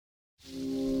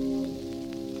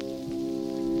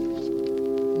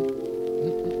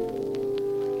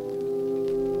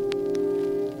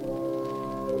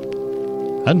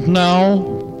And now,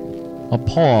 a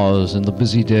pause in the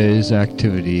busy day's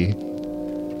activity.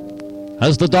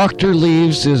 As the doctor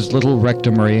leaves his little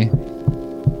rectory,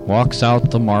 walks out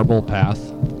the marble path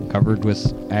covered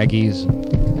with Aggies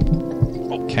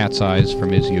and cat's eyes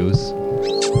from his youth,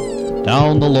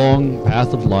 down the long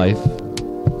path of life,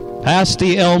 past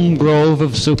the elm grove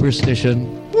of superstition,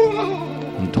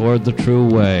 and toward the true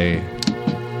way.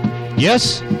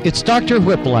 Yes, it's Dr.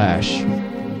 Whiplash,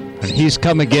 and he's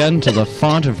come again to the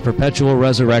font of perpetual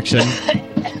resurrection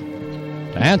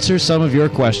to answer some of your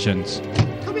questions.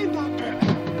 Come in,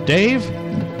 Doctor. Dave,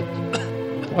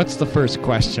 what's the first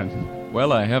question?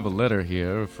 Well, I have a letter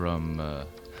here from a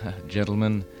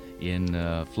gentleman in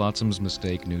Flotsam's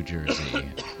Mistake, New Jersey.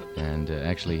 And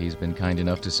actually, he's been kind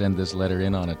enough to send this letter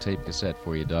in on a tape cassette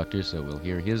for you, Doctor, so we'll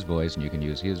hear his voice, and you can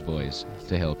use his voice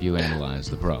to help you analyze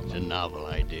the problem. It's a novel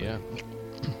idea.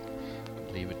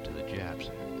 Leave it to the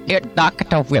Japs. Dear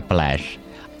Dr. Whiplash,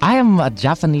 I am a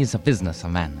Japanese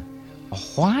businessman.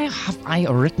 Why have I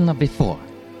written before?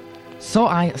 So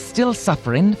I still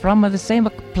suffering from the same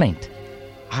complaint.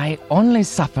 I only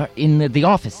suffer in the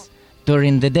office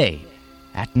during the day.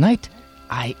 At night,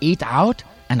 I eat out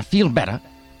and feel better,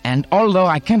 and although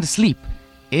I can't sleep,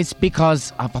 it's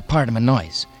because of apartment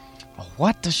noise.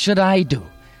 What should I do?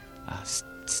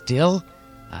 Still,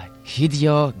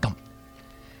 Hideo Gump.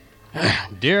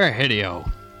 Dear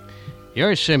Hideo,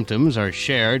 your symptoms are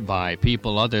shared by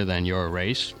people other than your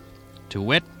race. To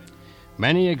wit,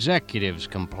 many executives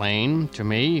complain to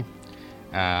me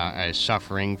as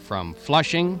suffering from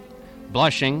flushing,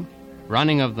 blushing,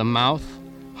 running of the mouth,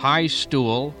 high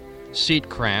stool, seat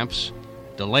cramps,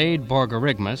 delayed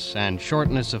borborygmus, and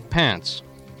shortness of pants.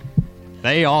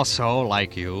 They also,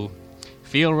 like you,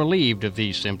 feel relieved of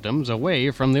these symptoms away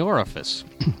from the orifice.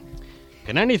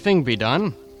 Can anything be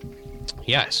done?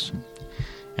 Yes,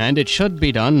 and it should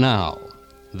be done now.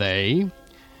 They,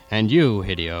 and you,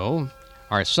 Hideo,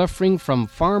 are suffering from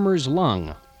farmer's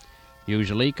lung,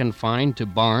 usually confined to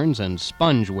barns and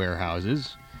sponge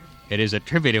warehouses. It is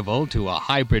attributable to a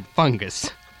hybrid fungus,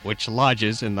 which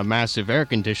lodges in the massive air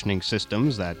conditioning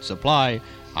systems that supply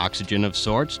oxygen of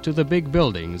sorts to the big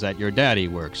buildings that your daddy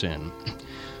works in.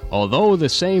 Although the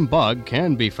same bug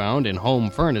can be found in home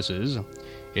furnaces,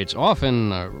 it's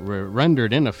often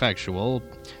rendered ineffectual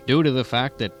due to the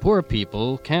fact that poor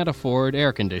people can't afford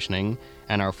air conditioning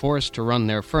and are forced to run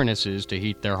their furnaces to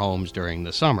heat their homes during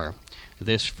the summer.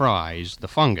 This fries the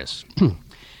fungus.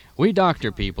 We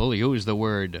doctor people use the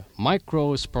word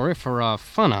microsporifera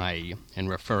fungi in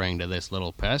referring to this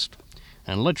little pest,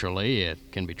 and literally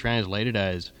it can be translated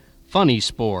as funny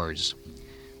spores,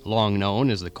 long known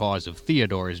as the cause of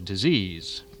Theodore's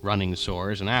disease, running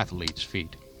sores, and athlete's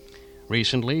feet.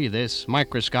 Recently, this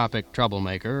microscopic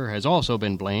troublemaker has also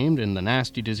been blamed in the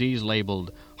nasty disease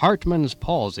labeled Hartmann's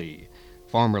palsy,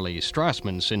 formerly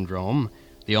Strassman syndrome,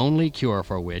 the only cure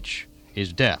for which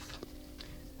is death.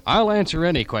 I'll answer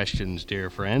any questions, dear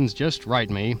friends. Just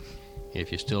write me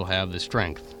if you still have the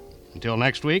strength. Until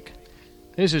next week,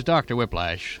 this is Dr.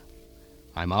 Whiplash.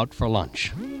 I'm out for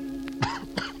lunch.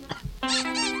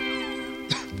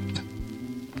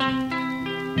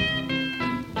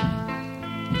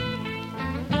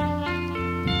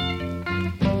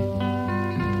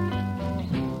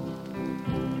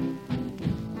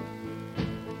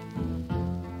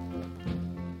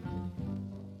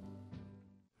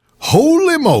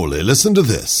 Holy moly, listen to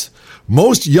this.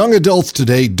 Most young adults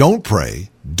today don't pray,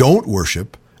 don't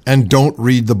worship, and don't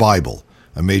read the Bible,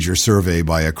 a major survey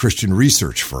by a Christian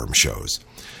research firm shows.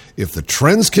 If the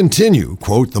trends continue,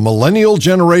 quote, the millennial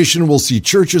generation will see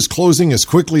churches closing as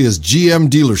quickly as GM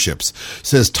dealerships,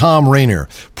 says Tom Rayner,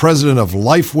 president of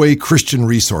Lifeway Christian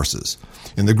Resources.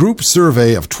 In the group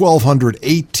survey of 1,200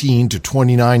 18 to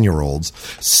 29-year-olds,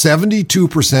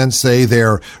 72% say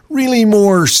they're really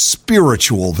more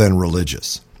spiritual than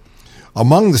religious.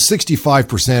 Among the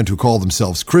 65% who call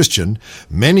themselves Christian,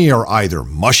 many are either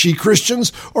mushy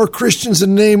Christians or Christians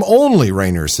in name only,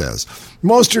 Rayner says.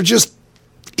 Most are just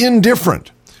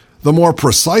indifferent. The more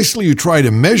precisely you try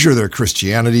to measure their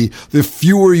Christianity, the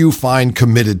fewer you find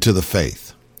committed to the faith.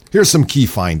 Here's some key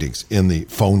findings in the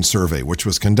phone survey, which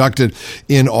was conducted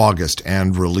in August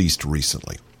and released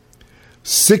recently.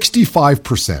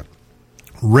 65%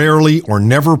 rarely or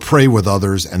never pray with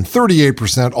others, and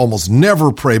 38% almost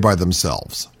never pray by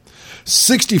themselves.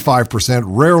 65%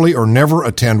 rarely or never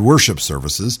attend worship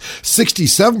services.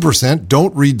 67%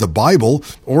 don't read the Bible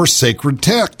or sacred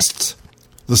texts.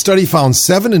 The study found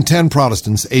 7 in 10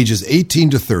 Protestants ages 18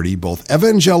 to 30, both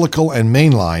evangelical and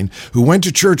mainline, who went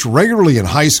to church regularly in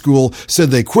high school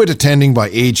said they quit attending by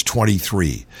age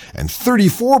 23. And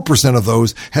 34% of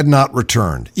those had not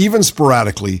returned, even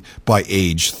sporadically, by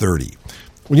age 30.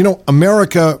 Well, you know,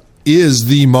 America is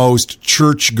the most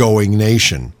church-going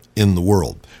nation in the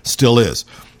world. Still is.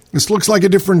 This looks like a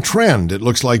different trend. It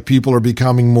looks like people are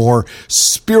becoming more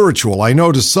spiritual. I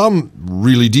know to some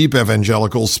really deep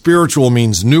evangelicals, spiritual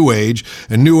means New Age,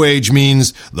 and New Age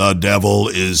means the devil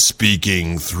is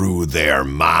speaking through their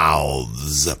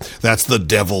mouths. That's the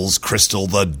devil's crystal,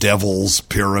 the devil's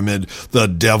pyramid, the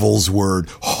devil's word,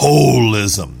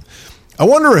 holism. I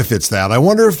wonder if it's that. I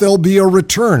wonder if there'll be a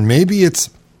return. Maybe it's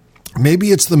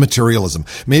the materialism.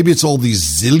 Maybe it's all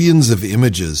these zillions of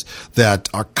images that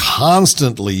are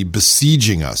constantly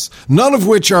besieging us, none of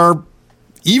which are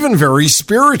even very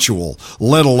spiritual,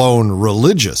 let alone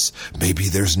religious. Maybe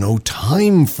there's no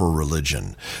time for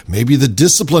religion. Maybe the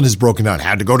discipline is broken down.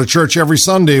 Had to go to church every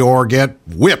Sunday or get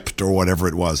whipped or whatever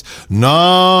it was.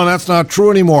 No, that's not true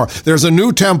anymore. There's a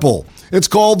new temple. It's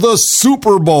called the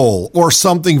Super Bowl or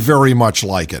something very much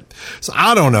like it. So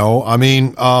I don't know. I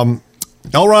mean,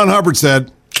 L. Ron Hubbard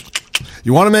said,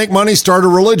 you want to make money, start a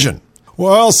religion.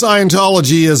 Well,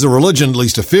 Scientology is a religion, at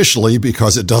least officially,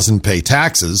 because it doesn't pay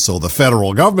taxes. So the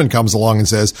federal government comes along and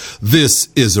says, this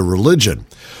is a religion.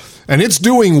 And it's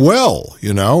doing well,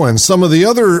 you know, and some of the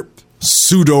other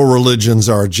pseudo-religions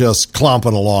are just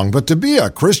clomping along. But to be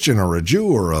a Christian or a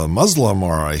Jew or a Muslim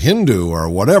or a Hindu or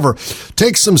whatever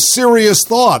takes some serious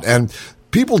thought. And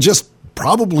people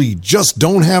probably just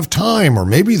don't have time, or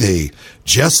maybe they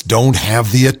just don't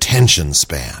have the attention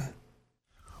span.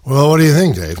 Well, what do you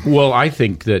think, Dave? Well, I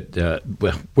think that,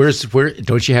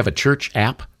 don't you have a church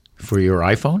app for your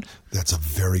iPhone? That's a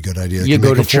very good idea. You can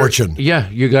go make to a fortune. Yeah,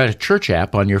 you got a church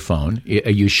app on your phone.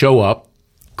 You show up,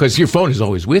 because your phone is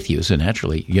always with you, so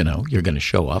naturally, you know, you're going to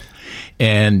show up,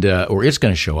 and or it's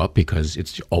going to show up because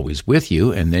it's always with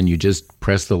you, and then you just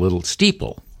press the little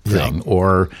steeple thing,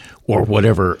 or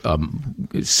whatever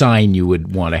sign you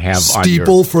would want to have on your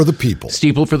Steeple for the people.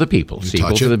 Steeple for the people.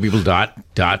 Steeple for the people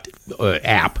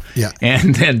app. Yeah.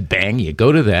 And then bang, you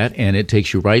go to that, and it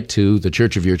takes you right to the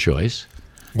church of your choice.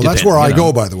 Well, that's where I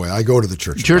go, by the way. I go to the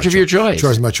church of your choice.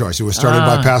 Church of my choice. It was started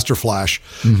by Pastor Flash.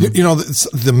 Mm-hmm. You know,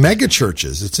 the mega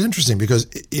churches, it's interesting because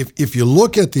if you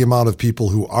look at the amount of people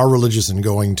who are religious and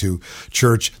going to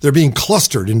church, they're being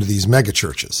clustered into these mega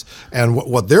churches. And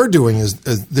what they're doing is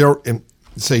they're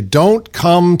say, don't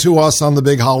come to us on the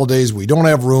big holidays. We don't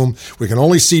have room. We can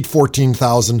only seat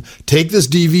 14,000. Take this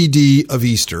DVD of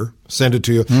Easter, send it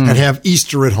to you, and have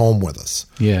Easter at home with us.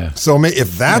 Yeah. So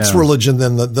if that's religion,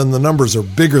 then the numbers are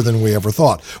bigger than we ever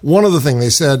thought. One other thing they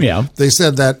said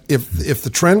that if the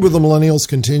trend with the millennials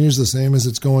continues the same as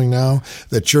it's going now,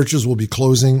 that churches will be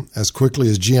closing as quickly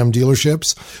as GM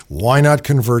dealerships. Why not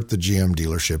convert the GM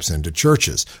dealerships into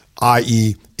churches?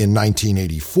 I.e., in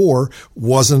 1984,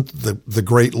 wasn't the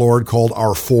great Lord called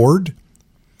our Ford?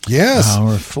 Yes.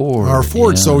 Our Ford. Our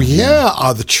Ford. Yeah,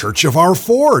 so, the Church of Our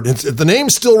Ford. The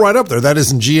name's still right up there. That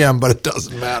isn't GM, but it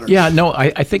doesn't matter. Yeah, no,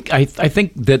 I think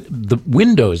that the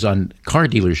windows on car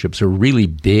dealerships are really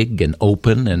big and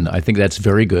open, and I think that's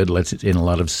very good. Lets it in a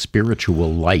lot of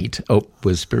spiritual light. Oh,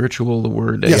 was spiritual the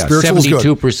word? Yeah, spiritual is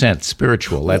good. 72%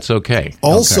 spiritual. That's okay.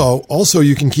 Also,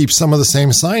 you can keep some of the same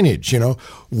signage. You know,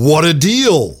 what a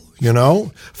deal. You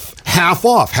know, half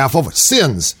off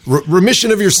sins,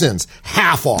 remission of your sins,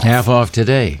 half off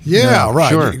today. Yeah, right.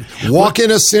 Sure. Walk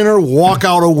in a sinner, walk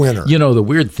out a winner. You know, the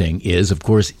weird thing is, of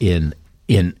course, in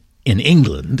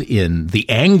England, in the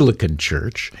Anglican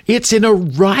Church, it's in a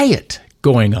riot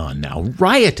going on now,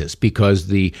 riotous, because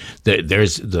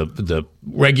there's the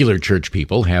regular church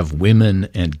people have women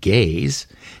and gays,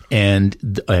 and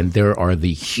there are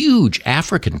the huge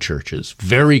African churches,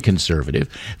 very conservative,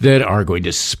 that are going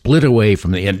to split away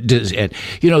from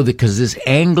because this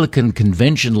Anglican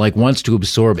convention wants to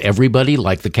absorb everybody,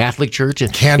 like the Catholic Church.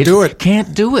 Can't do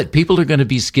it. People are going to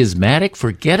be schismatic.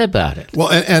 Forget about it. Well,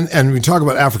 and we talk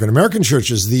about African American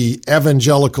churches, the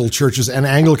evangelical churches and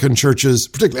Anglican churches,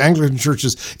 particularly Anglican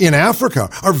churches in Africa,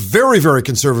 are very, very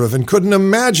conservative and couldn't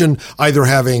imagine either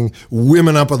having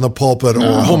women up on the pulpit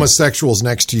or homosexuals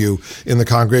next to you in the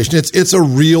congregation. It's a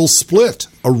real split.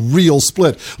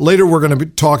 Later, we're going to be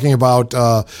talking about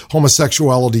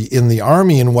homosexuality in the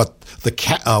Army and what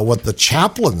the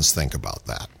chaplains think about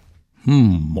that.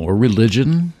 More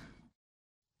religion.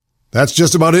 That's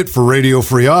just about it for Radio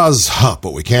Free Oz,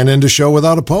 but we can't end a show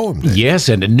without a poem, Dave. Yes,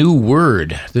 and a new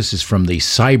word. This is from the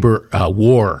cyber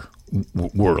war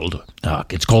world.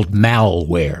 It's called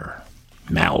malware.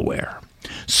 Malware.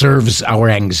 serves our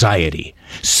anxiety,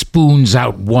 spoons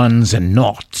out ones and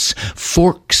naughts,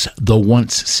 forks the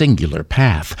once singular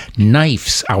path,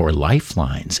 knifes our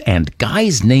lifelines, and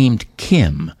guys named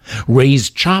Kim raise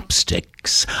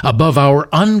chopsticks above our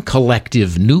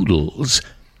uncollective noodles.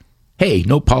 Hey,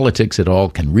 no politics at all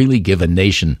can really give a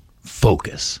nation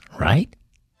focus, right?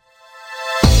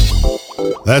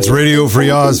 That's Radio Free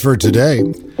Oz for today.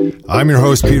 I'm your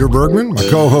host, Peter Bergman, my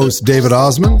co-host, David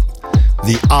Osmond.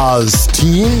 The Oz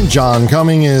team, John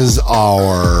Cumming is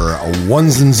our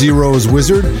ones and zeros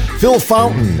wizard. Phil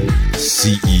Fountain,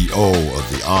 CEO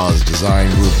of the Oz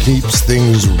Design Group, keeps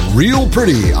things real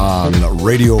pretty on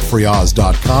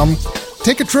RadioFreeOz.com.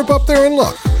 Take a trip up there and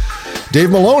look. Dave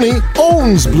Maloney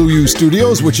owns Blue U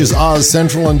Studios, which is Oz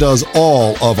Central, and does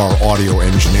all of our audio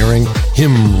engineering.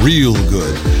 Him real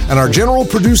good. And our general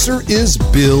producer is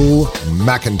Bill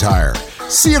McIntyre.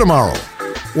 See you tomorrow.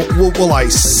 Will I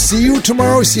see you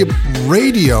tomorrow? See,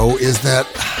 radio is that,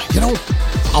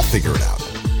 I'll figure it out.